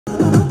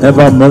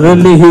ஏப்பா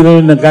முதல்ல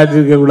ஹீரோயினை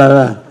காட்டியிருக்க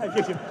கூடாதா?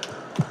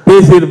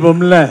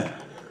 பேசியிருப்போம்ல,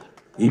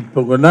 இப்போ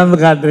கொண்டாந்து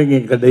காட்டுறீங்க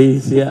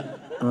கடைசியா.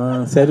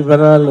 சரி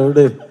பரவாயில்ல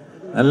விடு,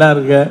 நல்லா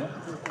இருக்க,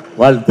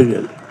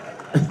 வாழ்த்துக்கள்.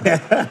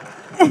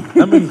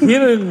 நமக்கு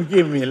ஹீரோயின்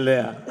முக்கியம்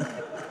இல்லையா?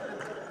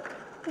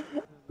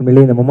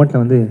 உண்மையிலே இந்த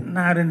மொமெண்ட்ல வந்து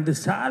நான் 2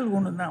 சால்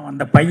கொண்டு தான்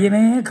அந்த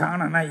பையனே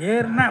காணேன். நான்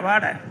ஏறுனா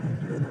வாட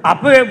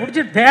அப்பவே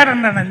பிடிச்சி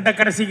தேடேன் நான், இந்த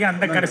கடைசிக்கு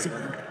அந்த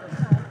கடைசிக்கு.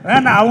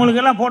 வேண்டாம்,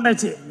 அவங்களுக்கெல்லாம்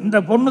போட்டாச்சு, இந்த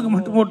பொண்ணுக்கு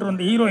மட்டும் போட்டு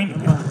வந்த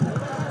ஹீரோயினுக்கு.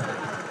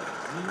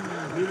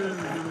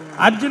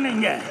 அர்ஜுன்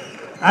இங்க,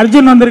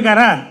 அர்ஜுன்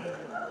வந்திருக்காரா?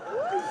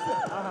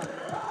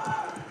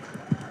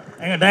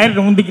 எங்க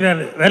டைரக்டர்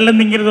முந்திக்கிறாரு, வெள்ளம்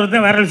திங்கிறது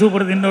ஒருத்தன் விரல்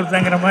சூப்பர் தின்னு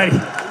ஒருத்தங்கிற மாதிரி.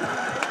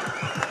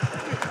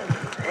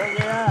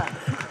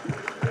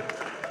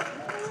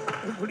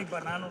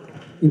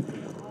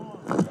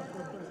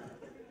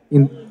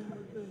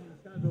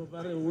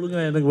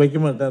 ஒழுங்கா எனக்கு வைக்க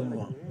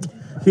மாட்டாருமா,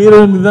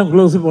 ஹீரோயினுக்கு தான்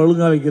க்ளோஸ்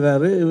ஒழுங்கா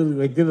வைக்கிறாரு,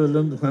 இவருக்கு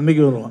வைக்கிறதுல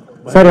சண்டைக்கு வருவான்.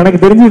 சார்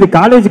எனக்கு தெரிஞ்சு இது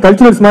காலேஜ்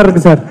கல்ச்சுரல்ஸ் மாதிரி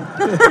இருக்கு sir.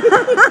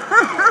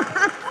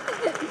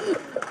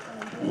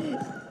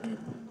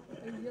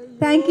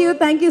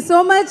 Thank you so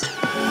much.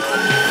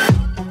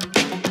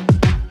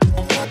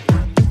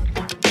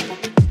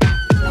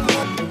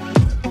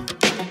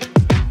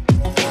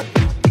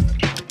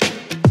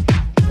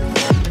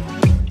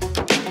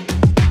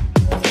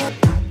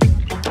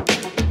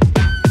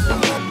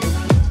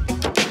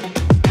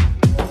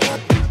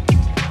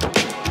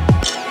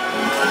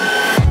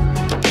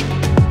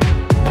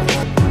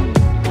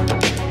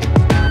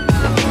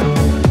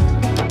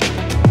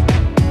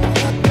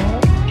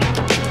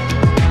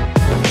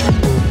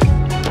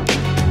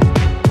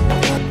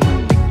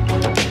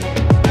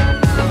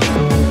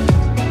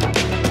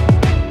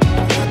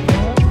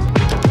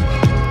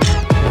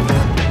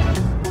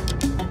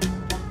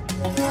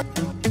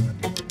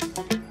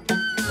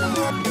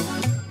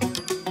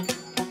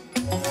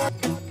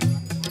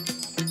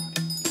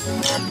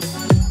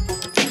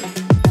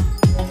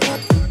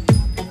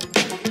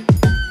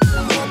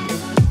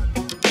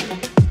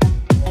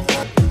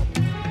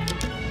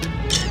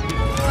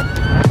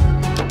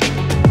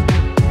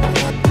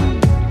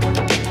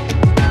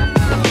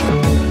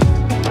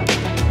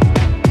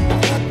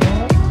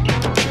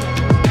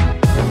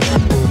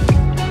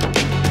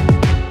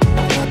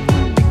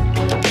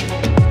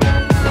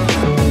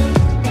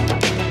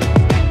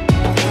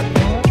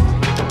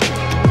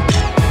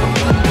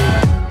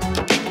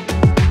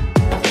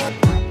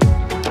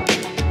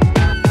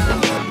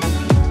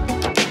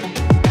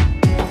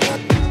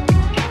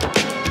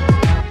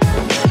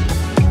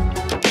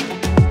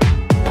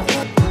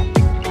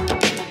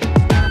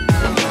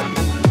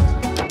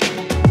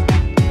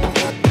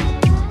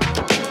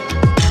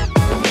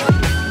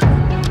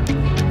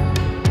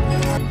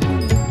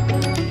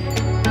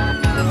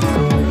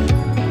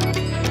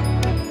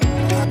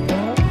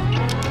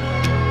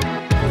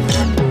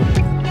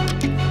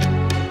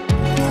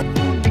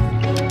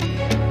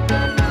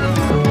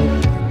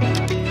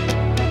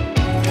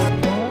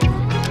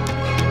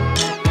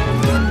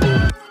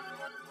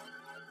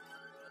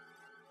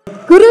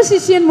 குரு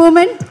சிஷ்யன்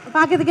மூமெண்ட்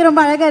பார்க்கறதுக்கு ரொம்ப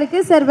அழகா இருக்கு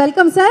சார்.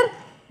 Welcome sir.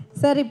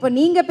 சார் இப்போ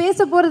நீங்க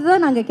பேச போறது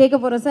தான் நாங்க கேட்க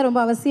போறோம் சார்,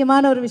 ரொம்ப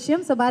அவசியமான ஒரு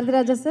விஷயம். ஸோ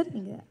பாரதிராஜா சார்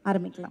நீங்க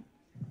ஆரம்பிக்கலாம்.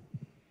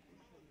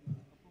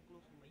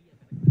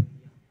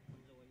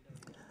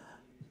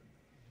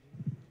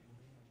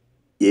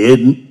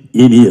 ஏன்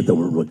இனிய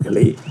தமிழ்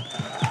மக்களே,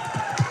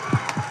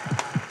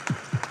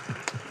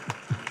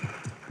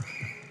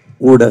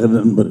 ஊடக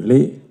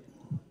நண்பர்களே,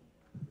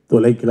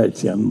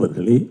 தொலைக்காட்சி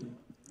அன்பர்களே,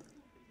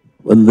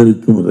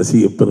 வந்திருக்கும்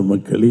ரசிக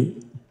பெருமக்களே,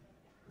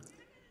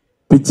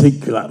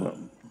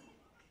 பிச்சைக்காரன்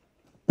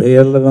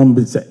பெயரில் தான்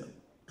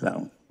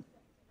பிச்சைக்காரன்,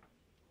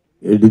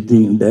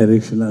 எடிட்டிங்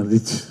டைரக்ஷன்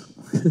ரிச்,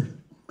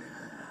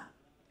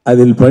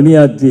 அதில்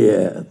பணியாற்றிய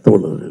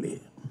தோழர்களே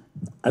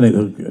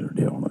அனைவருக்கும்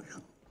என்னுடைய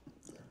வணக்கம்.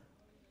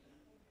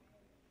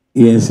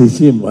 என்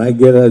சிஷ்யம்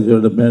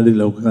பாக்யராஜோட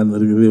மேடையில்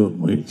உட்கார்ந்துருக்கிறதே ஒரு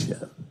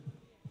மகிழ்ச்சியாக.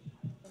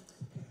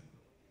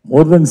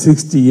 More than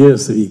 60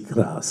 years we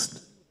crossed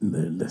in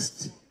the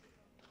industry.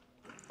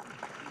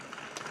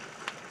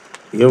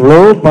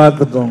 எவ்வளவோ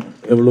பார்த்துட்டோம்,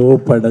 எவ்வளவோ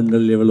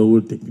படங்கள், எவ்வளவோ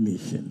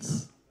டெக்னீஷியன்ஸ்.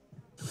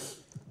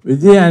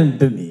 விஜய்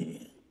ஆண்டனி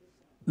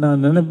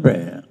நான்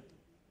நினைப்பேன்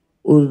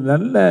ஒரு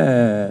நல்ல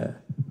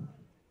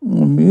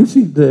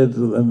மியூசிக்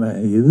டைரக்டர் தானே,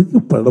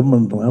 எதுக்கு படம்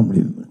பண்ணுறான்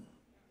அப்படின்னு.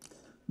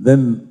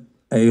 தென்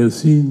I have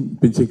seen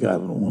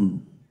Pichaikkaran 1.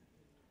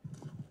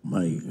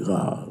 My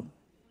God,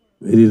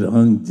 very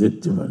wrong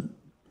judgment.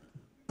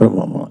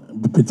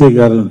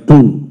 Pichaikkaran 2.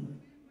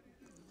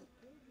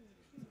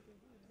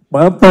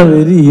 பார்த்தா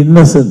வெரி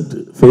இன்னசென்ட்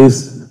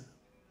ஃபேஸ்,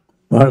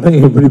 படம்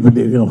எப்படி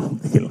பண்ணியிருக்கான்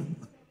பார்த்துக்கலாம்.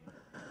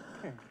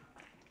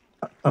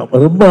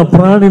 ரொம்ப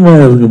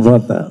அப்ராணிமாக இருக்கு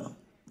பார்த்தா.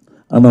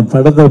 ஆனால்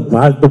படத்தை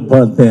பாட்டு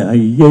பார்த்தேன்,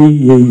 ஐய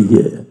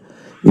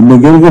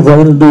இன்னைக்கு இருக்க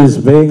 18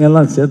 வயசு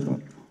பையங்கெல்லாம் சேர்த்தோம்.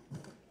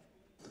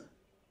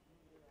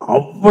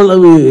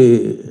 அவ்வளவு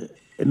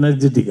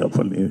எனர்ஜெட்டிக்காக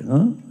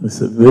பண்ணியிருக்கான்.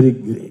 It's very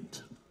great.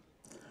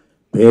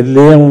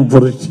 பேர்லேயே அவன்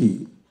புரட்சி.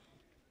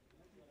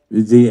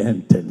 விஜய்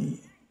ஆண்டனி,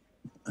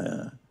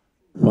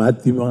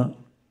 ஃபாத்திமா,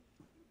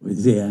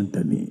 விஜய்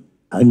ஆண்டனி.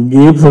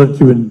 அங்கேயே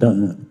புரட்சி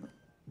பண்ணிட்டாங்க.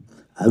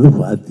 அது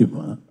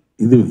பாத்திமா,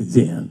 இது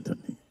விஜய்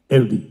ஆண்டனி.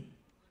 எப்படி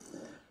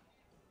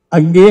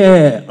அங்கேயே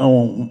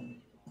அவன்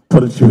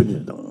புரட்சி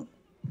பண்ணிட்டான்.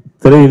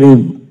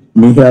 திரையிலையும்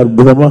மிக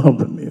அற்புதமாக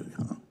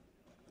பண்ணியிருக்கான்.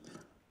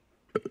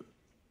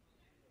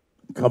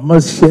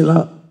 கமர்ஷியலா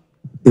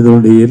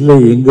இதனுடைய எல்லை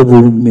எங்க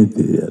போகும்னே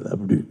தெரியாது.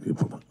 அப்படி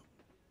படம்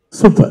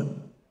சூப்பர்.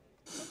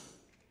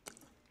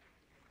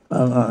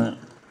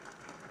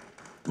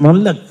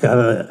 நல்ல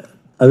கதை.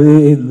 அது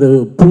இந்த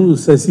பூ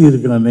சசி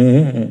இருக்கானே,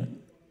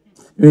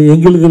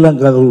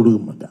 எங்களுக்கெல்லாம் கதை கொடுக்க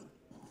மாட்டான்.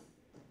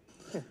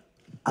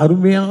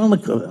 அருமையான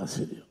கதை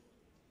ஆசிரியர்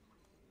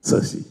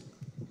சசி.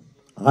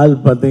 ஆள்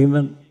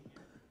பார்த்தீங்கன்னா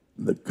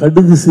இந்த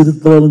கடுகு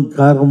சிறுத்தாலும்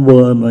காரம்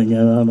போவாங்க.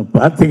 நான்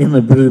பார்த்தீங்கன்னா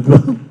இப்படி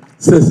இருப்பான்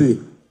சசி.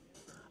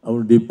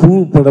 அவருடைய பூ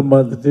படம்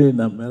பார்த்துட்டு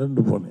நான்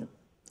மிரண்டு போனேன்.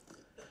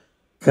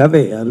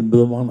 கதை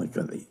அற்புதமான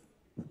கதை.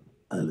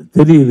 அதில்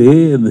தெரியுது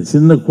அந்த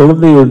சின்ன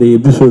குழந்தையோடைய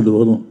எபிசோடு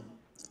வரும்.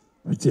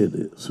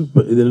 வச்சது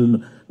சூப்பர். இதில்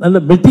நல்ல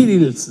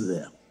மெட்டீரியல்ஸ்.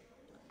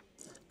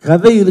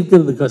 கதை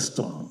இருக்கிறது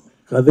கஷ்டம்,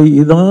 கதை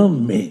தான்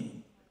மெயின்.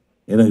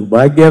 எனக்கு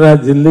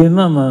பாக்யராஜ்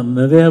இல்லைன்னா நான்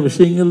நிறையா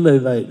விஷயங்கள்ல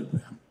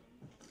இதாகிருப்பேன்.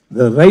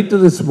 The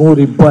writer is more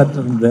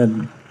important then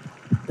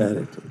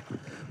director.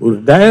 ஒரு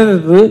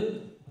டைரக்டர்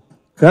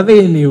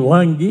கதையை நீ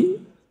வாங்கி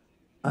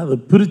அதை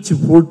பிரித்து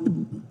போட்டு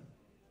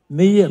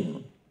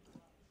நெய்யணும்.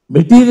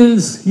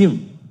 மெட்டீரியல்ஸ் ஹிம்,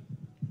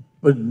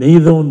 பட்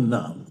நெய்தவன்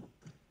நான்.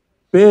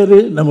 பேர்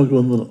நமக்கு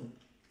வந்துடும்.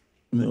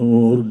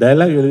 ஒரு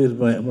டைலாக்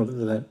எழுதியிருப்பேன் என்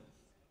படத்தில்,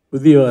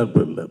 புதிய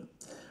வார்ப்பு இல்லை.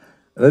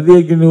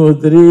 ரதியக்கினி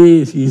ஒருத்தர்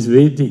இஸ்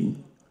வெயிட்டிங்.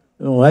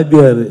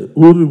 வாத்தியார்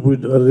ஊருக்கு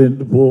போயிட்டு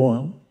வர்றேன்ட்டு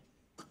போவான்.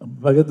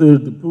 பக்கத்து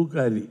வீட்டு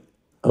பூக்காரி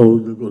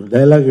அவருக்கு ஒரு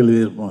டைலாக்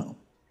எழுதியிருப்பான்.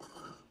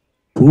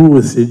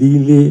 பூவை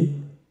செடியிலே,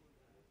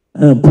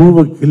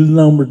 பூவை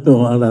கிள்னா மட்டும்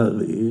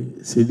வாடாது,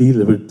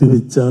 செடியில் வெட்டு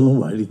வச்சாலும்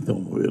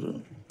வாடித்தான்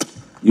போயிடும்.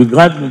 You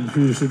got me,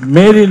 you should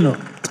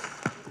மேரினும்.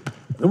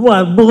 ரொம்ப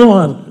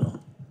அற்புதமாக இருக்கும்.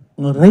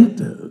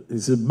 Writer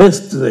is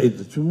best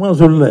writer. சும்மா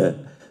சொல்ல,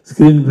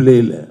 ஸ்க்ரீன்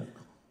பிளேயில்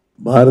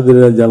பாரதி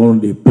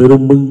ராஜாவுடைய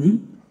பெரும்பங்கு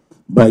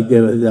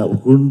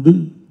பாக்யராஜாவுக்கு உண்டு,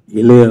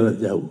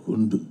 இளையராஜாவுக்கு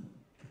உண்டு.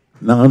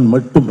 நான்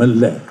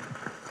மட்டுமல்ல,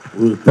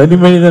 ஒரு தனி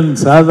மனிதன்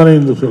சாதனை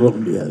என்று சொல்ல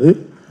முடியாது.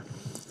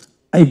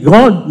 I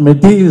got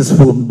materials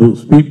from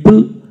those people.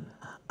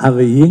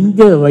 அதை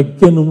எங்கே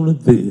வைக்கணும்னு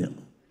தெரியும்.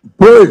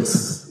 பேர்ட்ஸ்,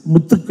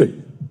 முத்துக்கள்,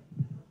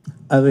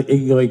 அதை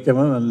எங்கே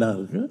வைக்கணும் நல்லா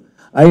இருக்கு.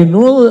 I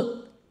know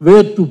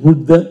where to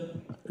put the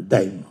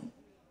diamond.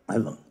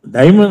 அதுதான்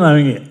டைமண்ட்.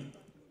 அவங்க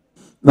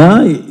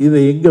நான் இதை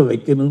எங்கே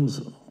வைக்கணும்னு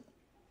சொன்னோம்.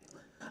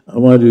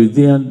 அது மாதிரி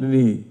Vijay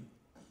Antony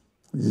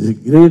is a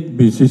great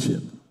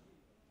musician.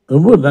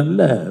 ரொம்ப நல்ல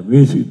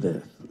மியூசிக்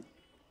டைரக்டர்.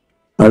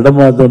 படம்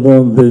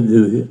பார்த்தோன்னு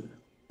தெரிஞ்சது,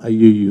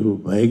 ஐயோ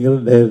பயங்கர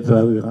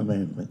டைரக்டராக இருக்கானே.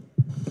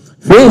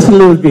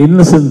 ஃபேஸில் இருக்க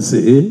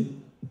இன்னசென்ஸு,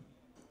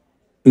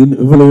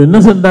 இவ்வளவு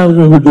இன்னசென்ட்டாக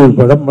இருக்க விட்டு ஒரு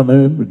படம்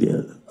பண்ணவே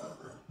முடியாது.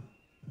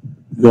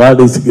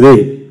 God is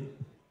great.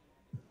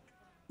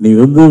 நீ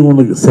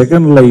உனக்கு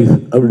செகண்ட் லைஃப்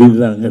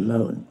அப்படின்றாங்க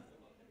எல்லாரும்.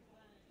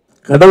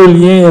 கடவுள்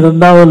ஏன்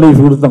இரண்டாவது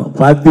லைஃப் கொடுத்தான்?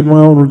 பாத்திமா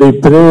உன்னுடைய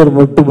பிரேயர்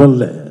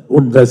மட்டுமல்ல,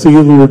 உன்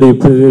ரசிகர்களுடைய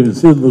பிரேயர்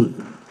சேர்ந்துருக்கு.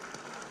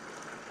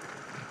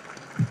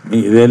 நீ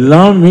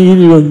இதெல்லாம்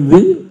மீறி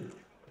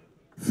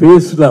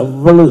ஃபேஸில்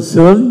அவ்வளவு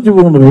சிறஞ்சு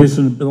போன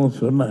ஃபேஸ்ன்னு தான்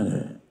சொன்னாங்க.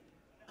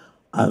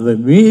 அதை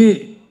மீறி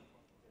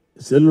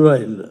செல்வா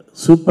இல்லை,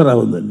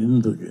 சூப்பராக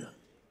நின்றுருக்கு.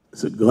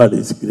 God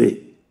is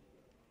great.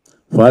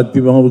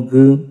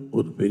 ஃபாத்திமாவுக்கு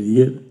ஒரு பெரிய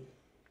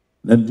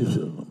நன்றி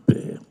சொல்லணும்.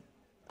 பிரேயர்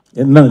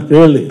என்ன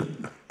கேளு,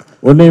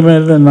 உன்னை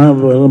மேலே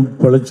நான்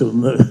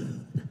பழைச்சிருந்தேன்.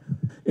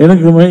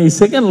 எனக்கு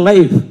செகண்ட்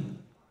லைஃப்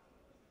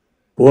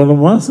போன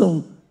மாதம்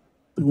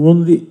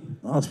முந்தி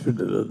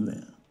ஹாஸ்பிட்டல்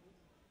இருந்தேன்.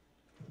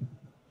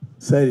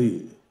 சரி,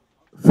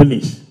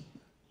 ஃபினிஷ்.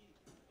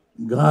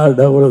 காட்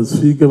அவ்வளோ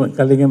சீக்கிரம்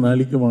கலைஞன்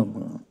அழிக்க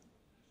மாட்டான்.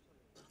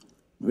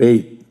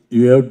 Wait,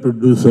 you have to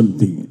do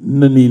something.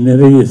 இன்னும் நீ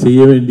நிறைய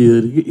செய்ய வேண்டியது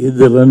இருக்கு.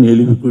 இதெல்லாம்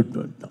எழுப்பி கூட்டு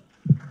வந்துட்டான்.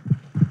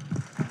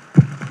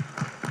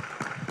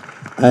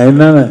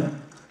 என்னென்ன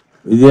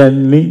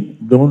விஜயானி,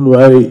 டோன்ட்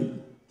வாரி,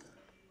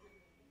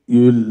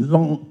 யூ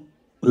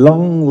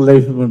லாங்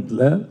லைஃப்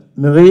மட்டும்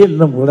நிறைய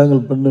இன்னும்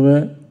படங்கள்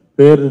பண்ணுவேன்,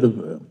 பேர்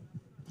எடுப்பேன்.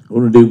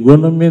 உன்னுடைய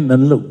குணமே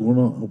நல்ல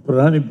குணம்.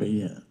 புராணி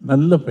பையன்,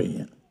 நல்ல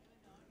பையன்.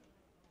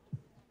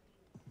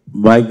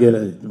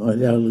 பாக்யராஜ்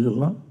மாதிரி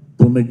ஆளுகள்லாம்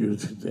துணைக்கு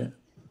வச்சுட்டேன்.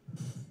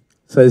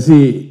 சசி,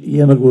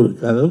 எனக்கு ஒரு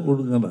கதை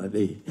கொடுங்கண்ணா.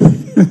 டே,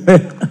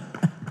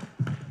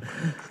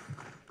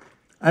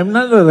 I am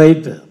not a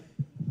writer.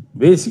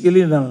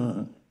 Basically நான்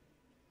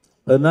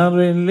 16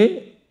 வயதிலே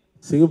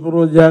சிகப்பு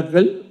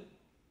ரோஜாக்கள்,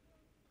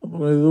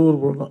 அப்புறம் இது ஒரு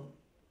படம்,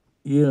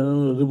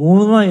 இது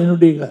 3 தான்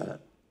என்னுடைய கதை.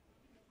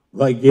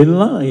 பாக்கி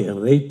எல்லாம்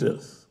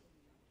ரைட்டர்ஸ்.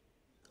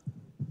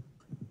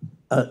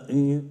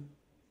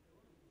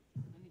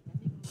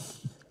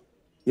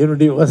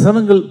 என்னுடைய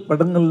வசனங்கள்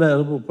படங்களில்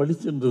ரொம்ப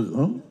படிச்சுட்டு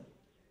இருக்கோம்.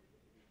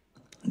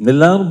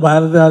 எல்லாரும்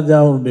பாரதி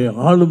ராஜாவுடைய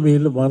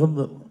ஆளுமையில்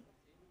மறந்துடும்.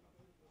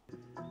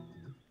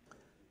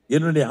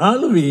 என்னுடைய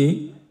ஆளுமையை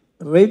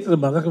ரைட்டரை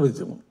மறக்க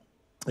வச்சோம்.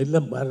 இல்லை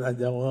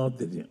பாரதிராஜாவாக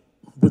தெரியும்.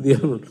 புதிய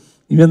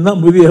இவன்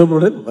தான்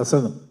புதியவரோட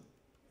வசனம்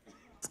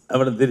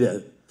அவனை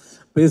தெரியாது.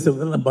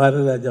 பேசுகிறதெல்லாம்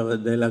பாரதிராஜாவை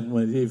டைலாக்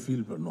மாதிரியே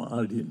ஃபீல் பண்ணுவான்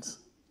ஆடியன்ஸ்.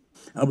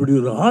 அப்படி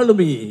ஒரு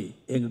ஆளுமையை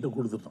என்கிட்ட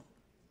கொடுத்துட்டோம்.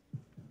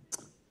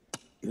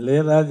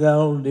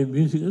 இளையராஜாவுடைய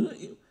மியூசிக்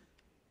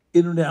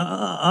என்னுடைய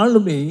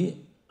ஆளுமை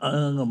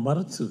அங்கே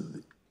மறைச்சிருது.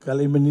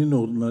 கலைமணின்னு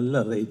ஒரு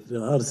நல்ல ரைட்ரு,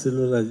 ஆர்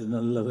செல்வராஜ்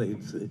நல்ல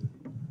ரைட்ரு,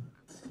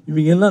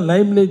 இவங்கெல்லாம்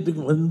லைம்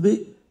லைட்டுக்கு வந்து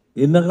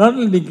என்ன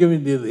காட்டில் நிற்க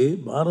வேண்டியது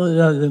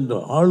பாரதிராஜன் என்ற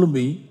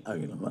ஆளுமை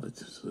அவங்கள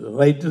மறைச்சிருச்சு.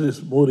 Writer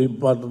is more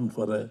important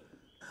for a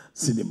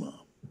cinema.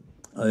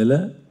 அதில்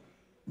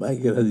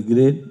பாக்யராஜ்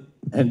கிரேட்,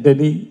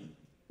 ஆண்டனி,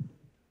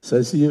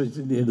 சசியை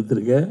வச்சு நீ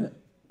எடுத்திருக்க,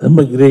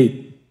 ரொம்ப கிரேட்.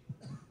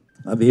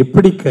 அதை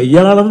எப்படி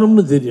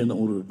கையாளணும்னு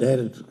தெரியணும் ஒரு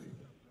டைரக்டருக்கு.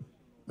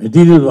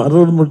 மெட்டீரியல்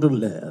வர்றது மட்டும்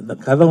இல்லை, அந்த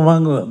கதை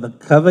வாங்கணும், அந்த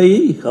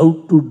கதையை ஹவு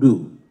டு டூ,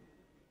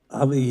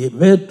 அதை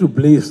வேர் to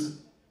place,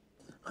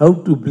 how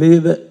to play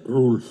the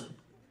rules,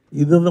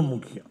 இதுதான்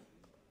முக்கியம்.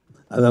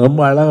 அதை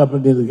ரொம்ப அழகாக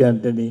பண்ணியிருக்கேன்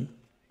ஆண்டனி.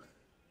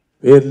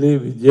 பேர்லேயே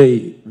விஜய்,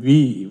 வி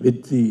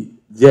வெற்றி,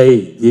 ஜெய்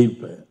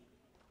ஜெயிப்ப,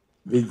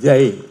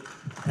 விஜய்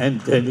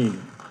ஆண்டனி,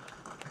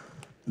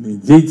 நீ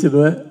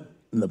ஜெயிச்சிருவ.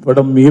 இந்த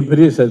படம்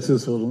மிகப்பெரிய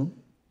சக்ஸஸ் வரும்,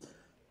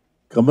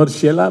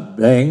 கமர்ஷியலாக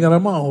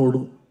பயங்கரமாக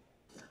ஓடும்.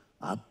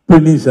 அப்போ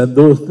நீ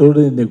சந்தோஷத்தோடு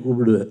என்னை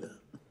கூப்பிடுவேன்,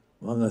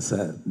 வாங்க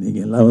சார்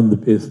நீங்கள் எல்லாம் வந்து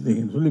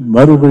பேசுனீங்கன்னு சொல்லி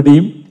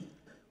மறுபடியும்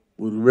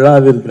ஒரு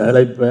விழாவிற்கு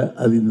அழைப்ப.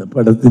 அது இந்த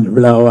படத்தின்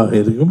விழாவாக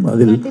இருக்கும்.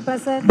 அதில்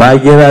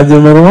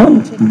பாக்யராஜன் வருவான்,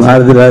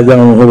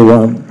 பாரதிராஜாவும்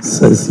வருவான்,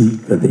 சசி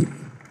கதை.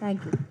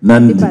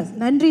 நன்றி.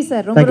 நன்றி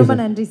சார், ரொம்ப ரொம்ப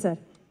நன்றி சார்.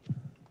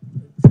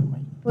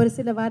 ஒரு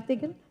சில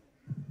வார்த்தைகள்.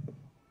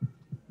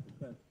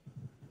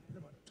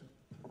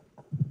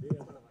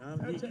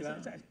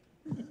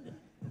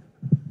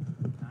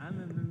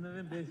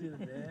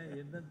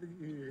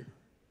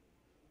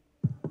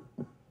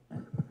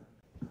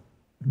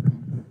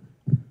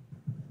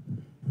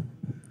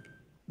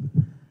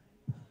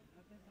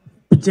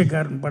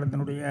 பிச்சைக்காரன்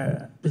படத்தினுடைய,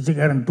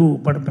 பிச்சைக்காரன் 2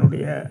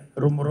 படத்தினுடைய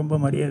ரொம்ப ரொம்ப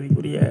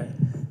மரியாதைக்குரிய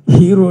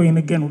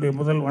ஹீரோயினுக்கு என்னுடைய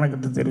முதல்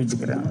வணக்கத்தை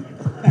தெரிவிச்சுக்கிறேன்.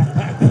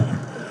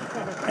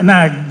 ஏன்னா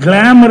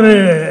கிளாமரு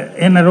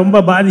என்னை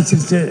ரொம்ப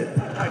பாதிச்சிருச்சு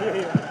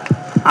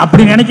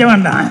அப்படி நினைக்க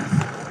வேண்டாம்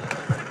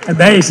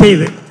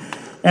தயவுசெய்து.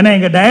 ஏன்னா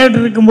எங்கள்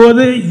டைரக்டர்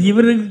இருக்கும்போது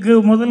இவருக்கு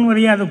முதல்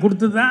மரியாதை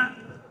கொடுத்து தான்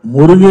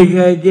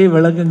முருங்கைக்காய்க்கே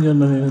விளக்கம்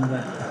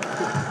சொன்னேன்.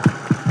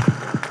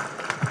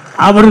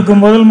 அவருக்கு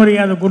முதல்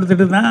மரியாதை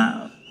கொடுத்துட்டு தான்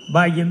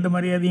பாக்கி எந்த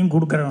மரியாதையும்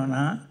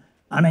கொடுக்குறவேனா.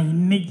 ஆனால்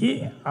இன்றைக்கி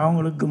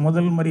அவங்களுக்கு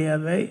முதல்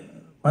மரியாதை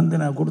வந்து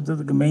நான்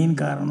கொடுத்ததுக்கு மெயின்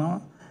காரணம்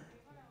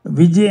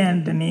விஜய்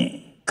ஆண்டனி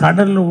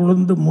கடலில்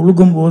விழுந்து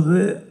முழுகும்போது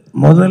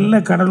முதல்ல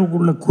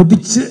கடலுக்குள்ளே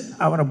குதித்து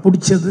அவரை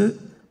பிடிச்சது,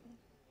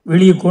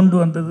 வெளியே கொண்டு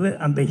வந்தது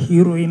அந்த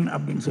ஹீரோயின்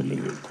அப்படின்னு சொல்லி.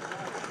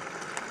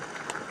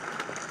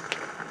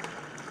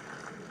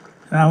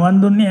 நான்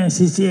வந்தோடனே என்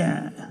சிஷியை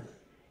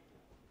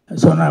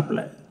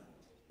சொன்னாப்புல,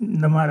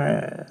 இந்த மாதிரி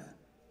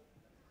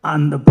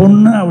அந்த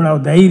பொண்ணு அவ்வளோ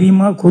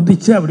தைரியமாக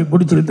குதித்து அப்படி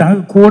பிடிச்சிருத்தாங்க.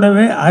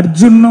 கூடவே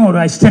அர்ஜுனும் ஒரு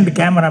அசிஸ்டண்ட்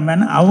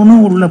கேமராமேன்,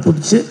 அவனும் உள்ளே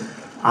பிடிச்சி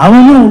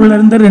அவனும் உள்ளே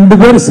இருந்து 2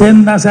 பேரும்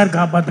சேர்ந்து தான் சார்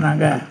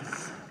காப்பாற்றினாங்க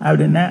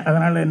அப்படின்னு.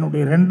 அதனால்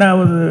என்னுடைய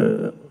 2வது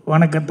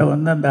வணக்கத்தை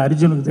வந்து அந்த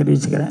அர்ஜுனுக்கு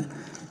தெரிவிச்சுக்கிறேன்.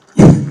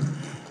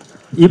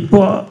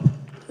 இப்போது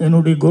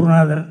என்னுடைய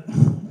குருநாதர்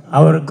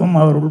அவருக்கும்,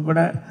 அவர் உள்பட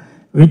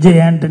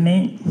விஜய் ஆண்டனி,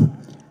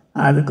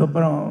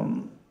 அதுக்கப்புறம்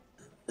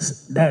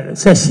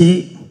சசி,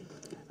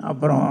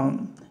 அப்புறம்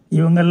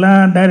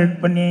இவங்கெல்லாம்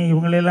டைரக்ட் பண்ணி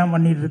இவங்களெல்லாம்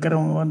பண்ணிகிட்டு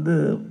இருக்கிறவங்க வந்து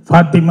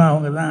ஃபாத்திமா,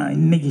 அவங்க தான்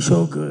இன்றைக்கி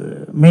ஷோக்கு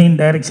மெயின்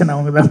டைரக்ஷன்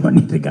அவங்க தான்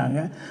பண்ணிகிட்ருக்காங்க.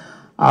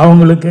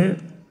 அவங்களுக்கு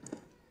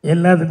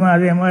எல்லாத்துக்கும்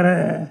அதே மாதிரி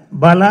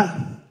பாலா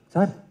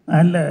சார்,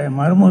 இல்லை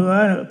மருமக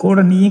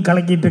கூட நீயும்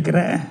கலக்கிட்டு இருக்கிற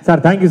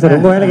சார். தேங்க்யூ சார்,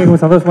 ரொம்ப வேலை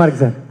கேட்கும் சந்தோஷமாக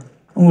இருக்குது சார்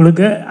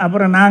உங்களுக்கு.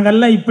 அப்புறம்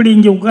நாங்கள்லாம் இப்படி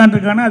இங்கே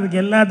உட்காந்துருக்கோன்னா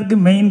அதுக்கு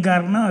எல்லாத்துக்கும் மெயின்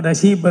காரணம்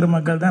ரசிக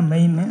பெருமக்கள் தான்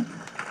மெயின்.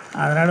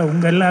 அதனால்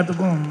உங்கள்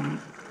எல்லாத்துக்கும்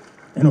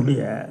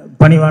என்னுடைய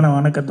பணிவான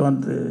வணக்கத்தை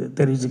வந்து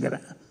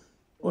தெரிவிச்சுக்கிறேன்.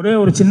 ஒரே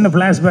ஒரு சின்ன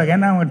ஃப்ளாஷ்பேக்,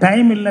 ஏன்னா அவங்க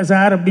டைம் இல்லை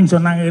சார் அப்படின்னு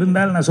சொன்னாங்க,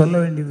 இருந்தாலும் நான் சொல்ல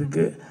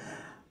வேண்டியதுக்கு.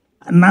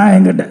 நான்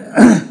எங்கிட்ட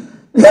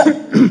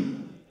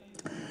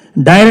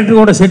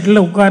டைரக்டரோட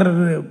செட்டில்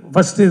உட்கார்றது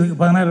ஃபஸ்ட்டு இதுக்கு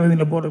 16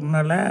 வயதில் போகிறதுக்கு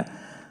முன்னால்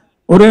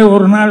ஒரே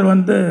ஒரு நாள்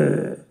வந்து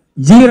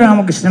ஜி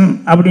ராமகிருஷ்ணன்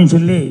அப்படின்னு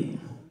சொல்லி,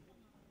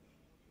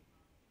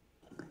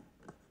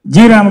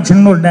 ஜி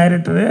ராமகிருஷ்ணன் ஒரு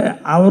டைரக்டரு,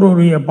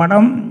 அவருடைய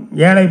படம்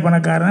ஏழை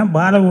பணக்காரன்,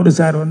 பாலகோடு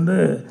சார் வந்து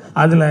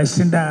அதில்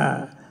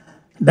அசிஸ்டண்ட்டாக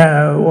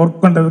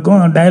ஒர்க்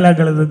பண்ணுறதுக்கும்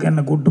டைலாக் எழுதுறதுக்கும்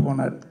என்னை கூப்பிட்டு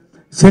போனார்.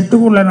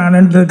 செட்டுக்குள்ளே நான்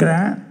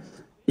நின்றுருக்கிறேன்,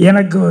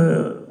 எனக்கு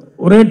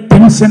ஒரே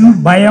டென்ஷன்,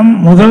 பயம்.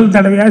 முதல்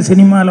தடவையாக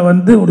சினிமாவில்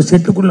வந்து ஒரு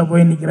செட்டுக்குள்ளே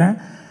போய் நிற்கிறேன்.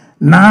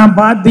 நான்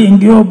பார்த்து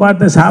எங்கேயோ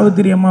பார்த்த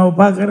சாவித்திரி அம்மாவை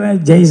பார்க்குறேன்,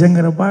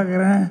 ஜெய்சங்கரை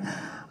பார்க்குறேன்,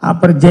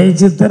 அப்புறம்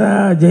ஜெயசித்ரா,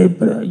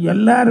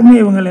 எல்லாருமே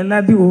இவங்க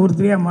எல்லாத்தையும்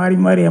ஒவ்வொருத்தரையாக மாறி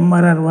மாறி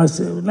எம்ஆர்ஆர்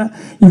வாசு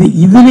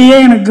இதுலேயே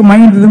எனக்கு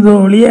மைண்ட் இருந்த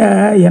வழிய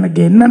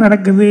எனக்கு என்ன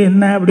நடக்குது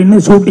என்ன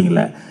அப்படின்னு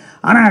ஷூட்டிங்கில்.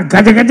 ஆனால்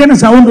கஜன்னு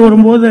சவுண்டு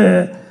வரும்போது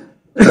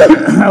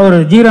அவர்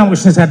G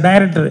Ramakrishnan sir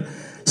director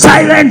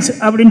silence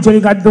அப்படின்னு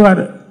சொல்லி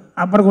கத்துவார்.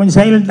 அப்புறம் கொஞ்சம்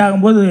சைலண்ட்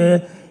ஆகும்போது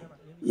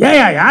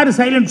ஏயா யார்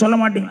சைலண்ட் சொல்ல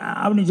மாட்டீங்களா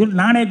அப்படின்னு சொல்லி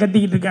நானே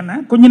கத்திக்கிட்டு இருக்கேன்னா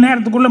கொஞ்சம்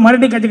நேரத்துக்குள்ளே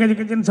மறுபடியும்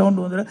கச்சன்னு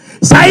சவுண்டு வந்துடும்.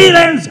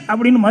 சைலன்ஸ்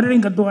அப்படின்னு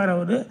மறுபடியும் கத்துவார்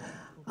அவர்.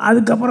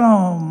 அதுக்கப்புறம்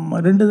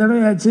 2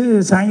 தடவை ஆச்சு.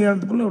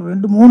 சாயங்காலத்துக்குள்ளே ஒரு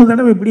 2-3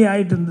 தடவை இப்படியே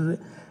ஆகிட்டு இருந்தது.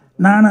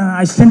 நான்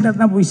அசிஸ்டண்ட்டாக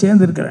தான் போய்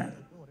சேர்ந்துருக்கிறேன்.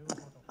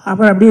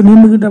 அப்புறம் அப்படியே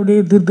நின்றுக்கிட்டு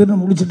அப்படியே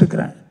திருன்னு முடிச்சுட்டு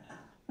இருக்கிறேன்.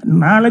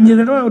 4-5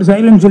 தடவை அவர்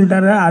சைலன்ஸ்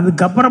சொல்லிட்டாரு.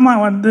 அதுக்கப்புறமா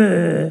வந்து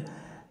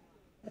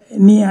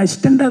நீ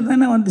அசிஸ்டண்ட்டாக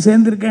தானே வந்து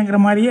சேர்ந்துருக்கேங்கிற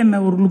மாதிரியே என்னை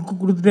ஒரு லுக்கு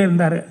கொடுத்துட்டே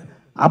இருந்தார்.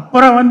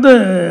 அப்புறம் வந்து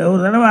ஒரு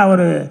தடவை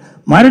அவர்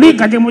மறுபடியும்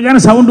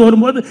கச்சமுச்சான சவுண்டு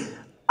வரும்போது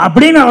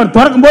அப்படின்னு அவர்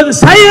திறக்கும்போது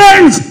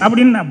சைலன்ஸ்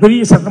அப்படின்னு நான்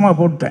பெரிய சத்தமாக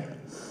போட்டேன்.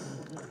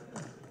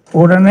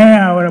 உடனே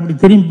அவர் அப்படி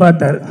திரும்பி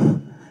பார்த்தார்.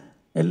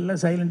 எல்லாம்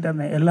சைலண்ட்டாக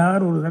இருந்தேன்.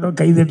 எல்லோரும் ஒரு தடவை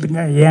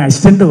கைதட்டுங்க, என்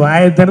அசிஸ்டண்ட்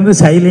வாயை திறந்து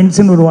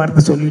சைலன்ஸுன்னு ஒரு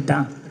வார்த்தை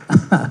சொல்லிட்டான்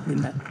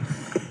அப்படின்னா.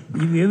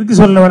 இது எதுக்கு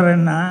சொல்ல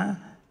வர்றேன்னா,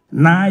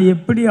 நான்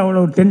எப்படி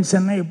அவ்வளோ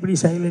டென்ஷனாக எப்படி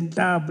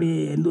சைலண்ட்டாக அப்படி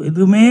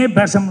எதுவுமே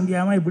பேச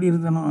முடியாமல் எப்படி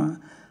இருந்தனோ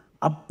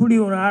அப்படி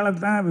ஒரு ஆளை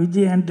தான்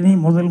விஜய் ஆண்டனி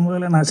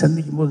முதல்ல நான்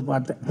சந்திக்கும் போது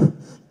பார்த்தேன்.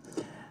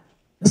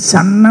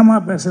 சன்னமாக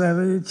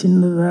பேசுகிறாரு,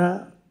 சின்னதாக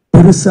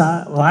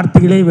பெருசாக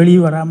வார்த்தைகளே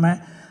வெளியே வராமல்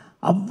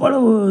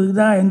அவ்வளவு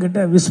இதாக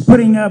என்கிட்ட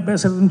விஸ்பரிங்காக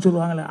பேசுகிறதுன்னு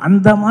சொல்லுவாங்களே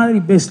அந்த மாதிரி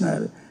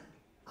பேசினார்.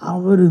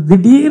 அவர்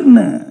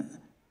திடீர்னு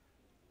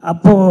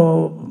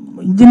அப்போது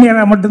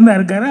இன்ஜினியராக மட்டும்தான்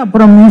இருக்கார்.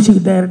 அப்புறம்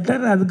மியூசிக்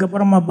டைரக்டர்,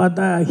 அதுக்கப்புறமா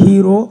பார்த்தா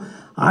ஹீரோ,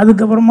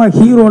 அதுக்கப்புறமா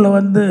ஹீரோவில்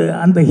வந்து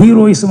அந்த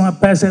ஹீரோயிசமாக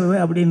பேசுறது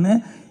அப்படின்னு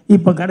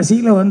இப்போ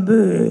கடைசியில் வந்து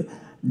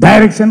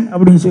டைரக்ஷன்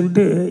அப்படின்னு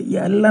சொல்லிட்டு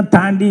எல்லாம்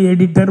தாண்டி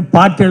எடிட்டர்,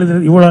 பாட்டு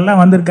எழுதுறது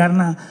இவ்வளோலாம்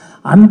வந்திருக்காருன்னா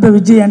அந்த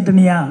விஜய்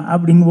ஆண்டனியா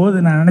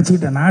அப்படிங்கும்போது நான்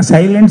நினச்சிக்கிட்டேன். நான்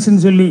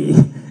சைலன்ஸ்ன்னு சொல்லி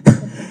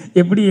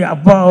எப்படி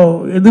அப்போ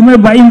எதுவுமே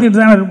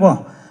பயந்துட்டு தானே இருப்போம்.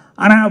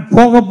 ஆனால்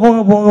போக போக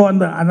போக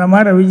வந்து அந்த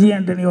மாதிரி விஜய்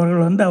ஆண்டனி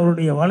அவர்கள் வந்து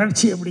அவருடைய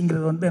வளர்ச்சி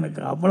அப்படிங்கிறது வந்து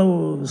எனக்கு அவ்வளவு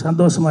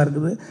சந்தோஷமாக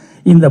இருக்குது.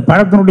 இந்த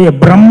படத்தினுடைய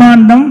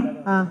பிரம்மாண்டம்,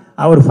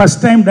 அவர்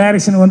ஃபஸ்ட் டைம்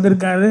டைரக்ஷன்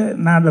வந்திருக்காரு.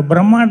 நான் அந்த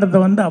பிரம்மாண்டத்தை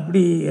வந்து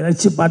அப்படி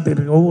ரசித்து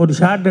பார்த்துக்கிட்டு இருக்கேன். ஒவ்வொரு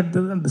ஷாட்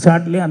எடுத்தது அந்த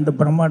ஷாட்லேயே அந்த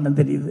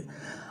பிரம்மாண்டம் தெரியுது.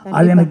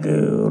 அது எனக்கு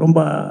ரொம்ப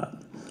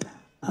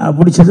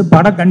பிடிச்சது.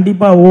 படம்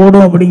கண்டிப்பாக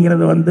ஓடும்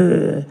அப்படிங்கிறது வந்து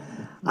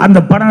அந்த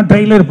படம்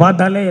ட்ரெய்லர்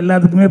பார்த்தாலே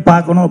எல்லாத்துக்குமே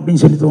பார்க்கணும்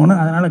அப்படின்னு சொல்லி தோணும்.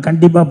 அதனால்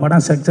கண்டிப்பாக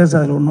படம் சக்ஸஸ்,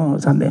 அதில் ஒன்றும்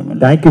சந்தேகம்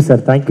இல்லை. Thank you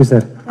sir, thank you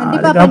sir.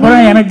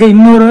 அதுக்கப்புறம் எனக்கு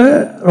இன்னொரு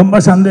ரொம்ப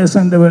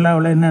சந்தோஷம் இந்த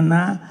விழாவில்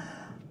என்னென்னா,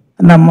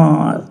 நம்ம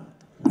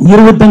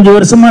 25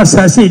 வருஷமாக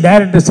சசி,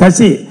 டைரக்டர்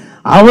சசி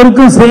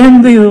அவருக்கும்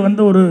சேர்ந்து இது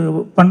வந்து ஒரு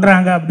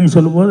பண்ணுறாங்க அப்படின்னு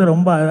சொல்லும்போது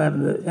ரொம்ப இதாக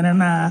இருந்தது.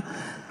 என்னென்னா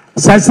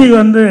சசி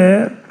வந்து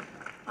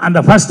அந்த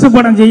ஃபஸ்ட்டு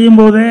படம்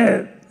செய்யும்போது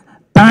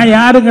தான்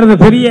யாருங்கிறது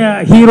பெரிய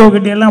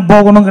ஹீரோக்கிட்டையெல்லாம்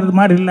போகணுங்கிறது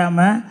மாதிரி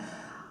இல்லாமல்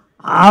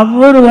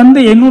அவர் வந்து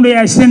என்னுடைய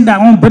அசிஸ்டண்ட்,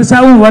 அவன்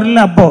பெருசாகவும்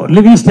வரல அப்போது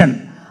லிவிங்ஸ்டன்,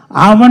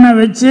 அவனை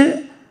வச்சு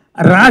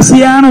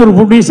ராசியான ஒரு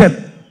ப்ரொடியூசர்.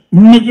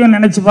 இன்றைக்கும்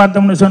நினச்சி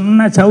பார்த்தோம்னு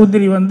சொன்னால்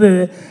சௌத்ரி வந்து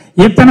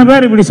எத்தனை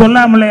பேர் இப்படி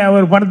சொல்லாமலே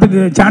அவர்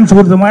படத்துக்கு சான்ஸ்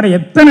கொடுத்த மாதிரி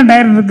எத்தனை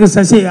டைரக்டருக்கு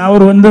சசி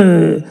அவர் வந்து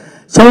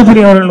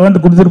சௌத்ரி அவர்கள்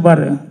வந்து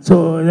கொடுத்துருப்பாரு. ஸோ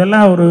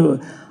இதெல்லாம்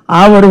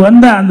அவர்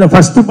வந்து அந்த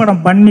ஃபஸ்ட்டு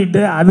படம்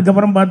பண்ணிவிட்டு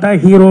அதுக்கப்புறம் பார்த்தா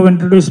ஹீரோவை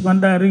இன்ட்ரடியூஸ்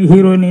பண்ணுறாரு,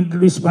 ஹீரோயின்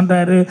இன்ட்ரடியூஸ்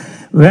பண்ணுறாரு,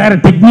 வேறு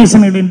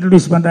டெக்னீஷியன்களை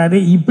இன்ட்ரடியூஸ் பண்ணுறாரு,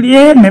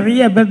 இப்படியே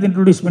நிறைய பேர்த்து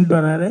இன்ட்ரடியூஸ் பண்ணிட்டு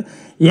வர்றாரு.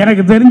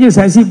 எனக்கு தெரிஞ்ச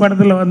சசி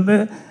படத்தில் வந்து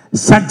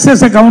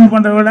சக்ஸஸை கவுண்ட்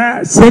பண்ணுறத விட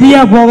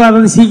சரியாக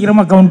போகாதது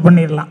சீக்கிரமாக கவுண்ட்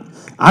பண்ணிடலாம்.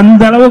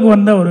 அந்த அளவுக்கு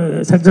வந்து ஒரு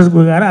சக்ஸஸ்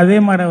கொடுக்காரு. அதே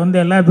மாதிரி வந்து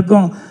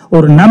எல்லாத்துக்கும்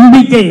ஒரு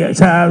நம்பிக்கை,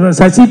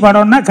 சசி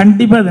படம்னா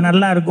கண்டிப்பாக அது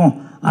நல்லா இருக்கும்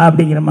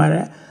அப்படிங்கிற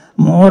மாதிரி.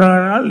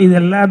 மோரால் இது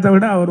எல்லாத்த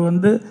விட அவர்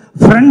வந்து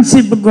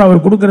ஃப்ரெண்ட்ஷிப்புக்கு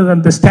அவர் கொடுக்குறது,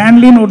 அந்த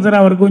ஸ்டான்லின்னு ஒருத்தர்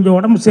அவருக்கு கொஞ்சம்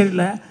உடம்பு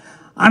சரியில்லை,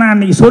 ஆனால்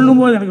அன்றைக்கி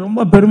சொல்லும்போது எனக்கு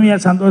ரொம்ப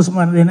பெருமையாக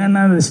சந்தோஷமாக இருந்தது.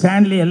 என்னென்னா அந்த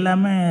ஸ்டான்லி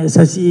எல்லாமே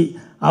சசி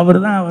அவர்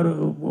தான் அவர்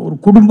ஒரு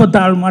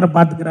குடும்பத்தாள் மாதிரி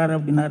பார்த்துக்கிறாரு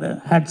அப்படின்னாரு.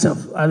 Hats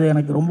off. அது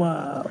எனக்கு ரொம்ப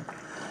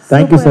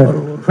தேங்க்யூ சார்.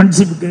 ஒரு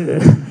ஃப்ரெண்ட்ஷிப்புக்கு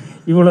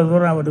இவ்வளோ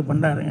தூரம் அவர்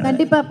பண்ணாருங்க.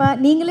 கண்டிப்பாப்பா.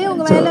 நீங்களே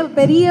உங்கள் வேலை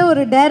பெரிய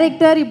ஒரு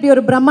டைரக்டர், இப்படி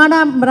ஒரு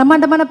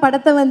பிரம்மாண்டமான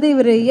படத்தை வந்து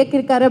இவர்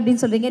இயக்கியிருக்காரு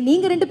அப்படின்னு சொல்கிறீங்க.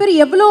 நீங்கள் 2 பேரும்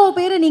எவ்வளோ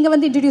பேரை நீங்கள்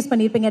வந்து இன்ட்ரடியூஸ்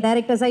பண்ணியிருப்பீங்க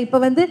டைரக்டர்ஸாக. இப்போ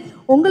வந்து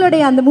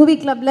உங்களுடைய அந்த மூவி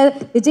கிளப்பில்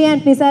விஜய்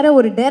ஆண்டனி சாரை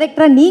ஒரு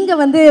டைரக்டராக நீங்கள்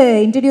வந்து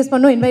இன்ட்ரடியூஸ்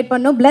பண்ணணும், இன்வைட்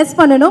பண்ணணும், பிளஸ்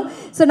பண்ணணும்.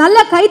 ஸோ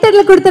நல்லா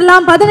கைத்தட்டல்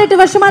கொடுத்துடலாம்.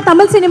 18 வருஷமாக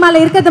தமிழ்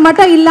சினிமாவில் இருக்கிறது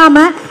மட்டும்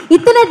இல்லாமல்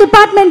இத்தனை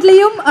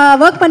டிபார்ட்மெண்ட்லேயும்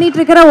ஒர்க்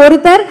பண்ணிட்டு இருக்கிற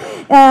ஒருத்தர்.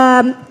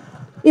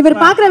 இவர்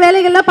பார்க்குற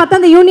வேலைகள்லாம் பார்த்தா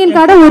அந்த யூனியன்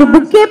கார்டை ஒரு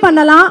புக்கே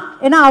பண்ணலாம்.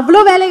 ஏன்னா அவ்வளோ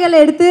வேலைகளை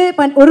எடுத்து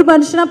ஒரு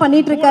மனுஷனாக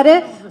பண்ணிட்டு இருக்காரு.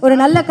 ஒரு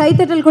நல்ல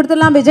கைத்தட்டல்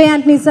கொடுத்துடலாம் விஜய்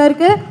ஆண்டனி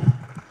சாருக்கு.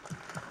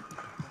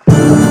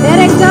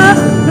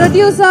 Director,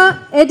 producer,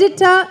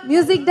 editor,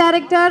 music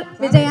director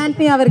Vijay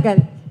Antony அவர்கள்.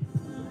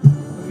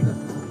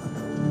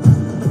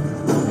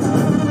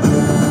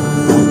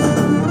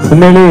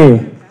 உண்மையிலே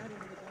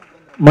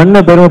மண்ணை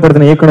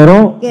பெருமைப்படுத்தின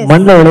இயக்குனரும்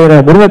மண்ணில் விளையிற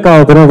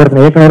முருங்கைக்காவை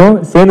பெருமைப்படுத்தின இயக்குனரும்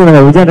சேர்ந்து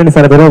நம்ம விஜய் ஆண்டனி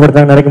சாரை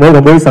பெருமைப்படுத்தாங்க நினைக்கும் போது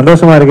ரொம்பவே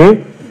சந்தோஷமா இருக்கு.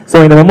 ஸோ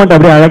இந்த மொமெண்ட்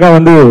அப்படியே அழகா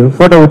வந்து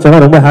போட்டோ பிடிச்சோன்னா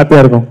ரொம்ப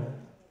ஹாப்பியா இருக்கும்.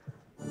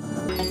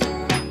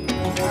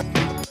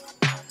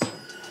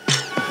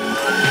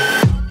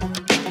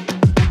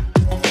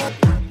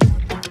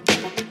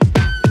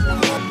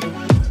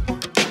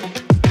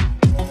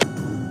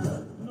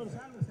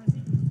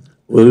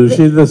 ஒரு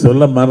விஷயத்த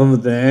சொல்ல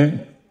மறந்துட்டேன்.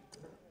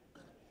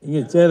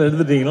 இங்கே சேர்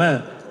எடுத்துட்டீங்களா?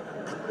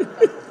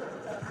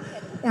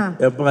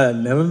 எப்ப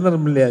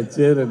நிரந்தரம் இல்லையா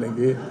சேர்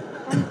எனக்கு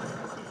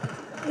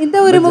இந்த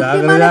ஒரு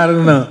முக்கியமான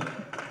இருக்கணும்.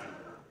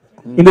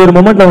 இந்த ஒரு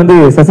மொமெண்ட்ல வந்து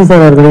சசி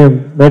சார் அவர்களையும்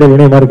மேடை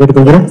இணையமாறு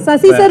கேட்டுக்கொள்கிறோம்.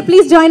 Sasi sir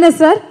please join us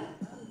sir.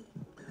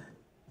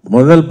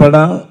 முதல்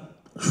படம்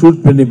ஷூட்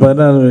பண்ணி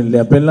 16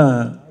 இல்லையா அப்போ எல்லாம்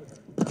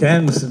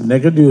கேன்ஸ்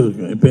நெகட்டிவ்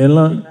இருக்கும். இப்போ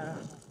எல்லாம்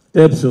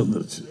டேப்ஸ்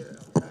வந்துருச்சு.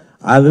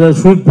 அதில்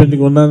ஷூட் பண்ணி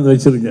கொண்டாந்து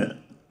வச்சுருக்கேன்.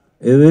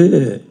 இது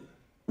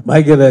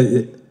பாக்கியராஜ்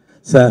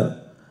சார்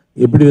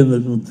எப்படி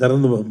வந்துருக்கும்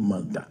திறந்து பார்க்க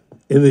மாட்டான்.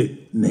 இது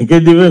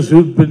நெகட்டிவாக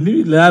ஷூட் பண்ணி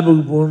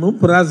லேபுக்கு போகணும்,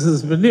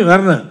 ப்ராசஸ் பண்ணி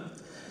வரணும்.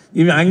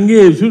 இவன்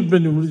அங்கேயே ஷூட்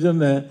பண்ணி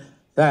முடிச்சோன்னே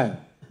சார்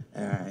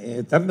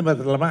திறந்து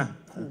பார்த்துடலாமா,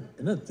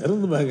 என்ன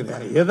திறந்து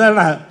பார்க்குறேன்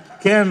எதாடா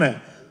கேன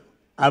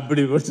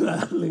அப்படி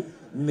ஆள்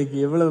இன்னைக்கு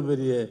எவ்வளோ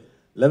பெரிய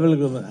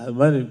லெவலுக்கு வந்த அது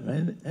மாதிரி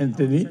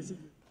ஆண்டனி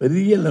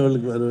பெரிய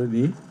லெவலுக்கு வருவ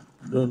நீ.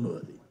 Don't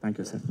worry.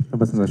 தேங்க்யூ சார்,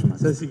 ரொம்ப சந்தோஷமா.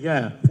 சசிகா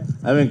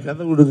அவன்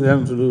கதை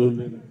கொடுக்குறான்னு சொல்லி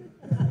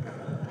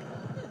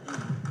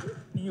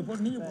நீங்கள்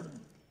போடுங்க.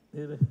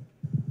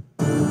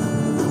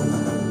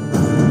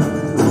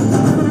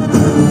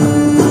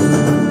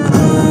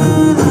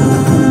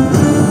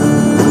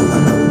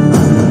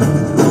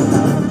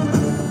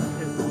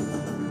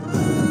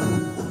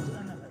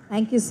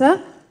 Thank you sir.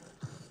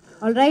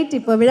 ஆல்ரைட்,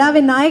 இப்போ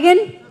விழாவின்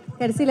நாயகன்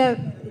கடைசியில்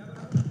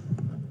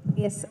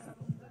S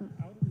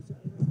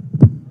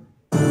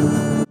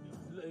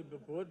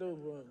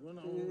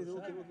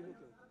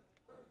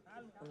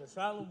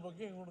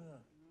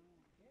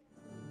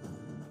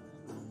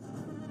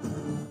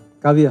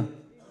Kavya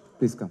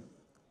please come.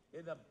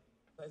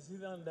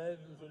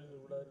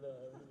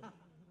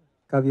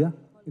 Kavya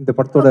இந்த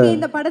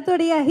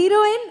படத்தோடைய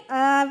ஹீரோயின்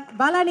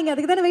பாலா, நீங்க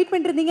அதுக்கு தானே வெயிட்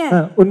பண்ணிட்டு இருந்தீங்க.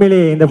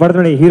 உண்மையிலேயே இந்த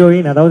படத்துடைய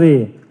ஹீரோயின், அதாவது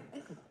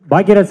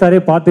பாக்கியராஜ் சாரே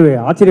பார்த்து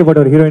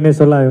ஆச்சரியப்பட்ட ஒரு ஹீரோயினே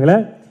சொல்லலாம் இவங்கள.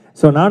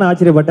 ஸோ நானும்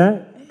ஆச்சரியப்பட்டேன்.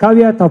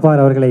 காவியா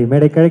தாப்பார் அவர்களை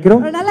மேடை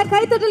கழிக்கிறோம். நல்ல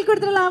கைத்தட்டல்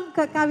கொடுத்துடலாம்.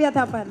 காவியா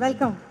தாப்பார்,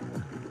 வெல்கம்.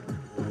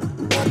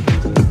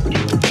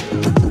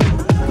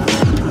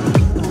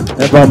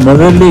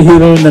 முதல்ல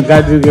ஹீரோயினை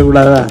காட்டிருக்க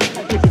கூடாதா,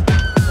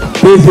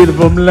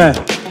 பேசியிருப்போம்ல,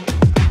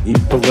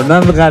 இப்போ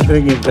கொண்டாந்து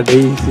காட்டுறீங்க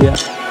கடைசியா.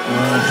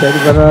 சரி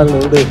பரவாயில்ல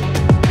விடு,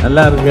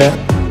 நல்லா இருக்க,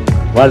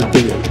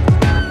 வாழ்த்துக்கள்.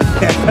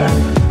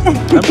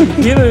 நம்ம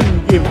ஹீரோயின்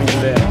முக்கியம்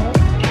இல்லை.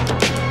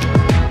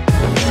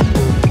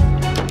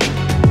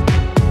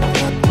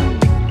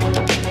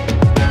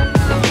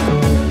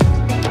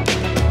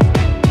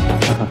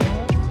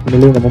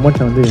 இந்த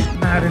மொமெண்ட்ல வந்து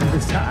நான் 2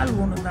 சால்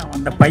ஒன்று தான்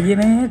அந்த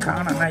பையனே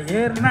காண நான்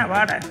ஏறுனா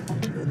வாட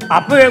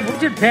அப்பவே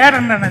பிடிச்சி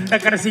தேடண்டா இந்த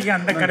கடைசிக்கு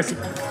அந்த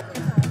கடைசிக்கு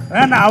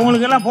வேண்டாம்.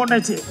 அவங்களுக்கெல்லாம்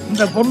போட்டாச்சு,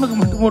 இந்த பொண்ணுக்கு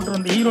மட்டும் போட்டு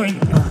வந்த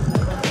ஹீரோயினுக்கு.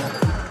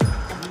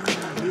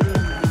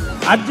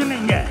 அர்ஜுன்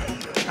இங்க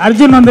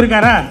அர்ஜுன்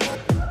வந்திருக்காரா?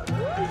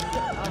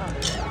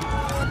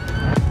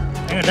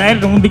 எங்க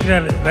டைரக்டர்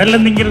முந்திக்கிறாரு.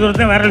 வெள்ளம் திங்கிறது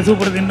ஒருத்தன், விரல்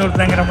சூப்பர்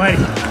இன்னொருத்தங்கிற மாதிரி.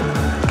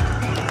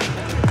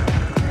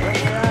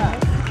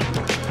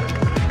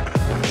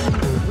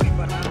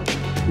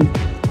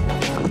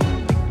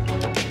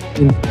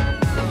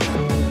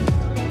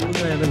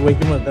 எனக்கு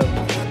வைக்க மாட்டார்.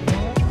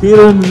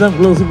 ஹீரோயின் தான்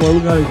க்ளோஸ்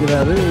ஒழுங்காக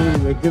வைக்கிறாரு,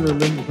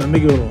 வைக்கிறது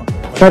சண்டைக்கு வருவான்.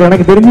 சார்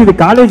எனக்கு தெரிஞ்சு இது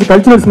காலேஜ்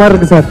கல்ச்சுரல்ஸ் மாதிரி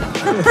இருக்கு சார்.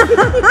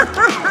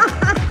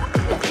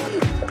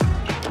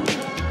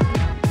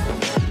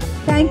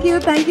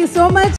 Thank you so much.